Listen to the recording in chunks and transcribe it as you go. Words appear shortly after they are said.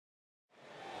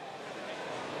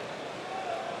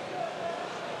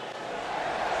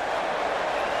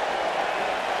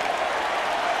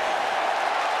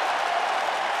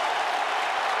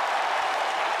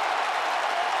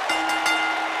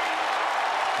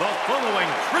The following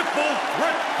triple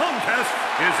threat contest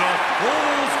is a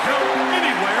Falls Count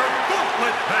Anywhere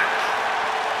gauntlet match.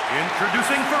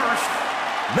 Introducing first,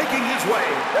 making his way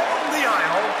down the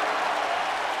aisle,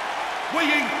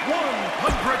 weighing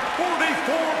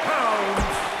 144 pounds,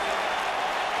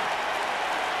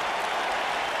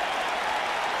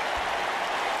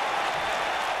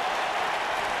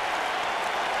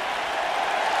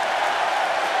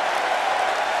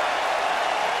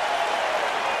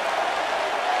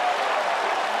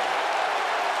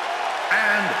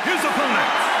 and his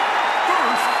opponent,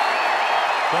 first,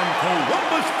 from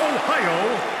Columbus, Ohio,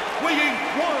 weighing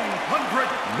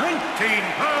 119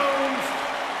 pounds,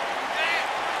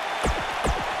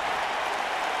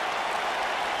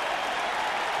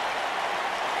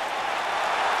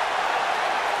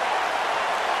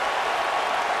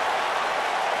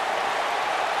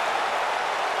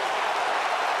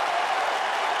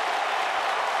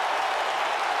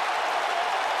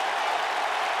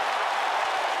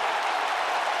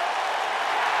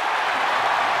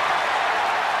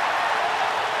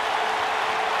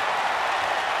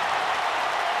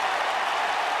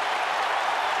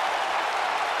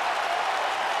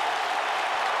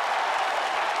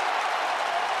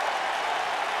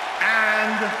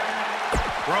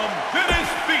 from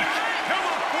Venice Beach,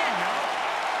 California,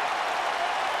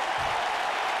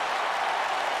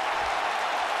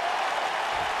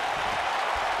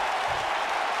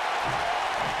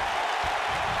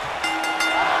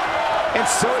 and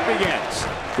so it begins.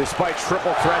 Despite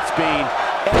triple threats being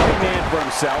every man for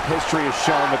himself, history has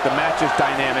shown that the match's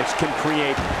dynamics can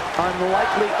create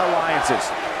unlikely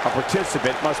alliances. A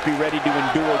participant must be ready to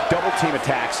endure double team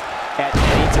attacks at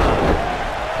any time.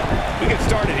 We get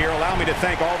started here. Allow me to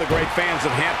thank all the great fans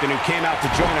of Hampton who came out to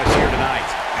join us here tonight.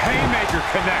 Haymaker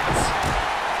connects.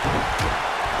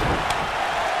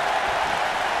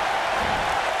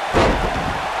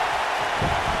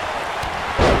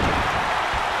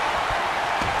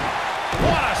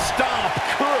 What a stomp.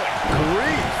 Good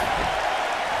grief.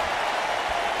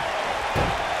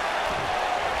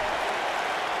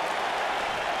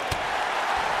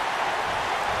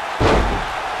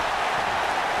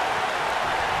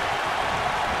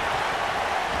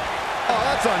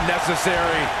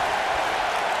 Unnecessary.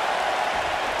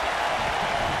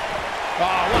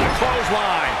 Oh, what a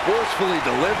clothesline. Forcefully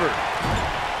delivered.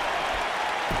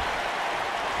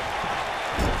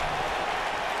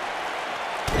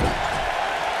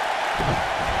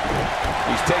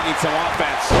 He's taking some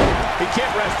offense. He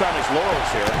can't rest on his laurels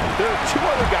here. There are two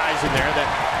other guys in there that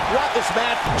want this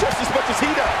match just as much as he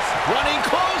does. Running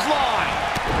clothesline.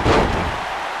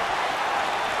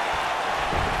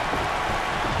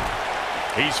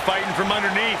 He's fighting from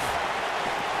underneath.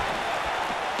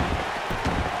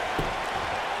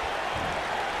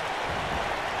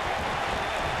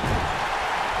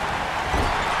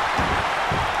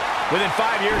 Within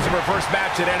 5 years of her first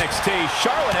match at NXT,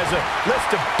 Charlotte has a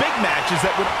list of big matches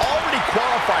that would already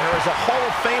qualify her as a Hall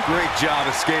of Fame. Great job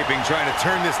escaping, trying to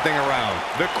turn this thing around.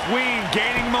 The Queen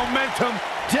gaining momentum.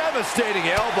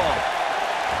 Devastating elbow.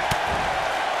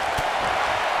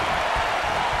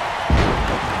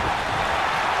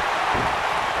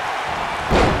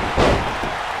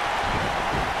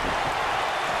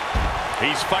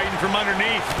 He's fighting from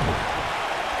underneath.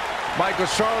 Michael,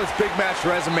 Charlotte's big match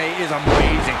resume is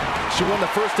amazing. She won the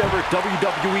first ever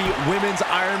WWE Women's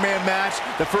Iron Man match,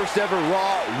 the first ever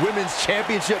Raw Women's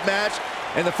Championship match,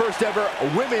 and the first ever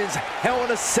Women's Hell in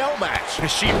a Cell match.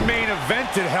 She main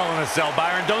evented Hell in a Cell,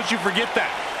 Byron. Don't you forget that.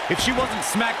 If she wasn't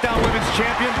SmackDown Women's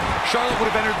Champion, Charlotte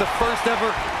would have entered the first ever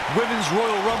Women's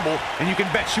Royal Rumble, and you can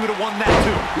bet she would have won that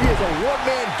too. He is a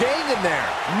one-man gang in there.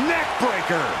 Neck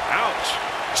breaker. Ouch.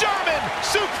 German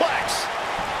suplex.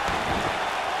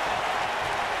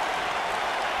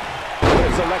 What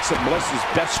is Alexa Bliss's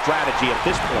best strategy at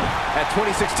this point? At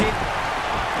 2016,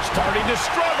 Starting to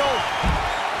struggle.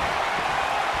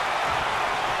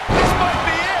 This might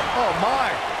be it. oh my.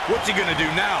 What's he gonna do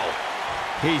now?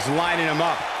 He's lining him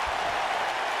up.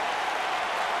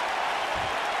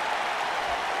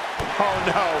 Oh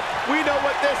no, we know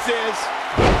what this is.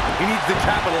 He needs to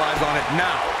capitalize on it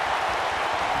now.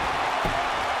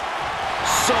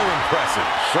 So impressive.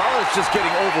 Charlotte's just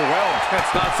getting overwhelmed.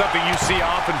 That's not something you see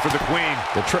often for the Queen.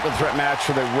 The triple threat match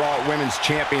for the Raw Women's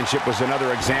Championship was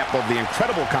another example of the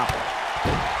incredible compliment.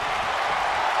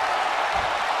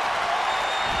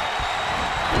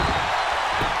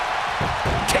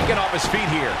 Taken off his feet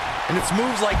here. And it's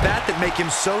moves like that that make him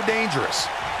so dangerous.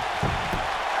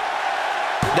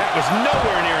 That was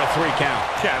nowhere near a 3 count.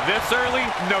 Yeah, this early,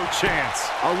 no chance.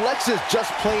 Alexa's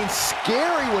just plain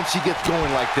scary when she gets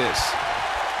going like this.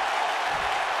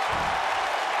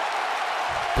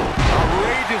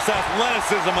 prodigious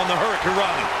athleticism on the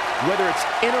Hurricanrana. Whether it's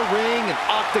in a ring, an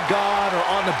octagon, or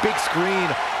on the big screen,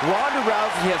 Ronda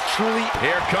Rousey has truly...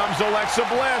 Here comes Alexa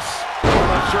Bliss. I'm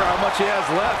not sure how much he has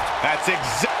left. That's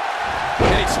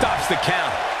and he stops the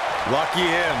count. Lucky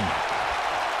him.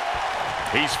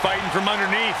 He's fighting from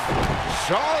underneath.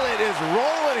 Charlotte is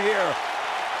rolling here.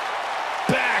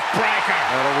 Backbreaker.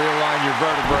 That'll realign your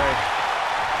vertebrae.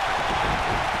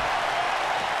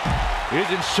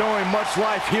 Isn't showing much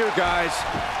life here, guys.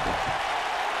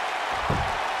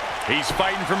 He's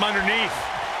fighting from underneath.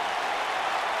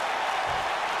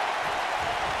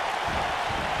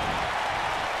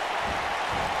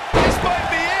 This might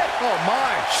be it. Oh,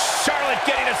 my. Charlotte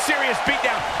getting a serious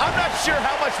beatdown. I'm not sure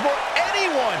how much more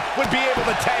anyone would be able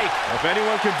to take. If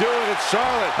anyone can do it, it's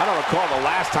Charlotte. I don't recall the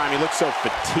last time he looked so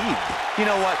fatigued. You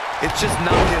know what? It's just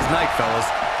not his night, fellas.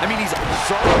 I mean,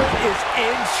 Charlotte is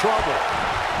in trouble.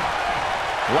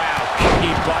 Wow,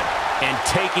 kicking butt and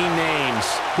taking names.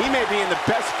 He may be in the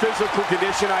best physical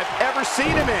condition I've ever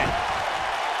seen him in.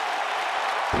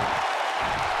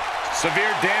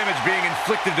 Severe damage being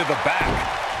inflicted to the back.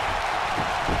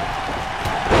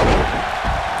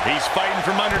 He's fighting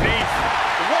from underneath.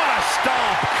 What a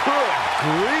stomp. Good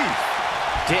grief.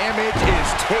 Damage is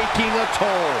taking a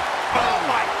toll. Oh,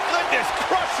 my goodness,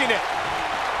 crushing it.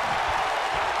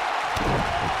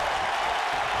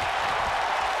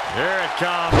 Here it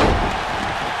comes.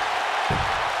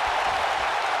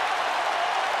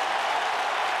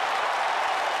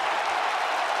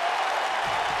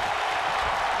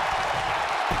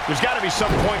 There's got to be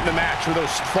some point in the match where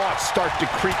those thoughts start to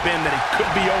creep in that it could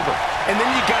be over. And then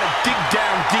you got to dig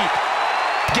down deep,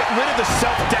 get rid of the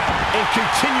self-doubt, and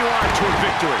continue on to a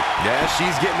victory. yeah,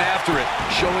 she's getting after it,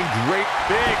 showing great...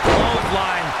 Big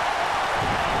clothesline.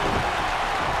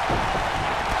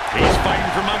 He's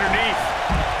fighting from underneath.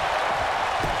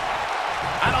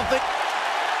 I don't think...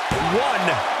 One.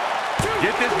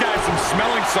 Get this guy some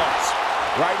smelling salts.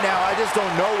 Right now, I just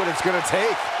don't know what it's going to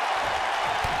take.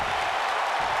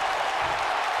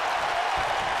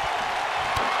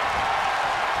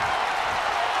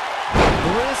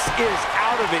 Bliss is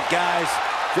out of it, guys.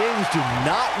 Things do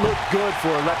not look good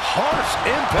for harsh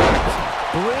impact.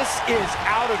 Bliss is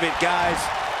out of it, guys.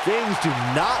 Things do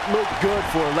not look good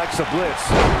for Alexa Bliss.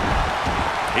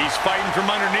 He's fighting from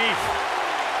underneath.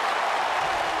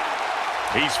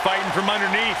 He's fighting from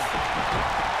underneath.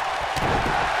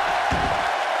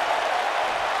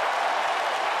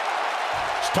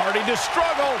 Starting to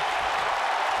struggle.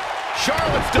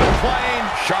 Charlotte's done playing.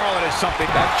 Charlotte is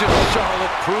something. That's just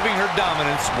Charlotte proving her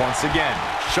dominance once again.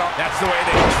 That's the way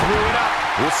they drew it up.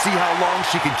 We'll see how long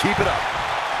she can keep it up.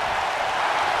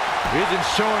 Isn't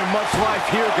showing much life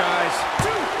here, guys.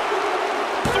 2,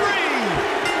 3.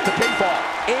 The pinfall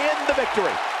and the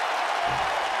victory.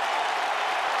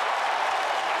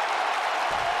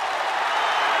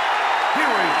 Here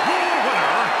is your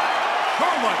winner,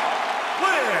 Charlotte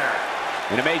Flair.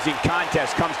 An amazing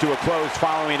contest comes to a close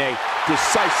following a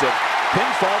decisive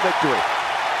pinfall victory.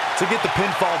 To get the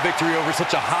pinfall victory over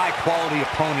such a high-quality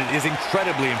opponent is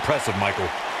incredibly impressive, Michael.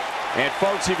 And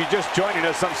folks, if you're just joining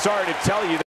us, I'm sorry to tell you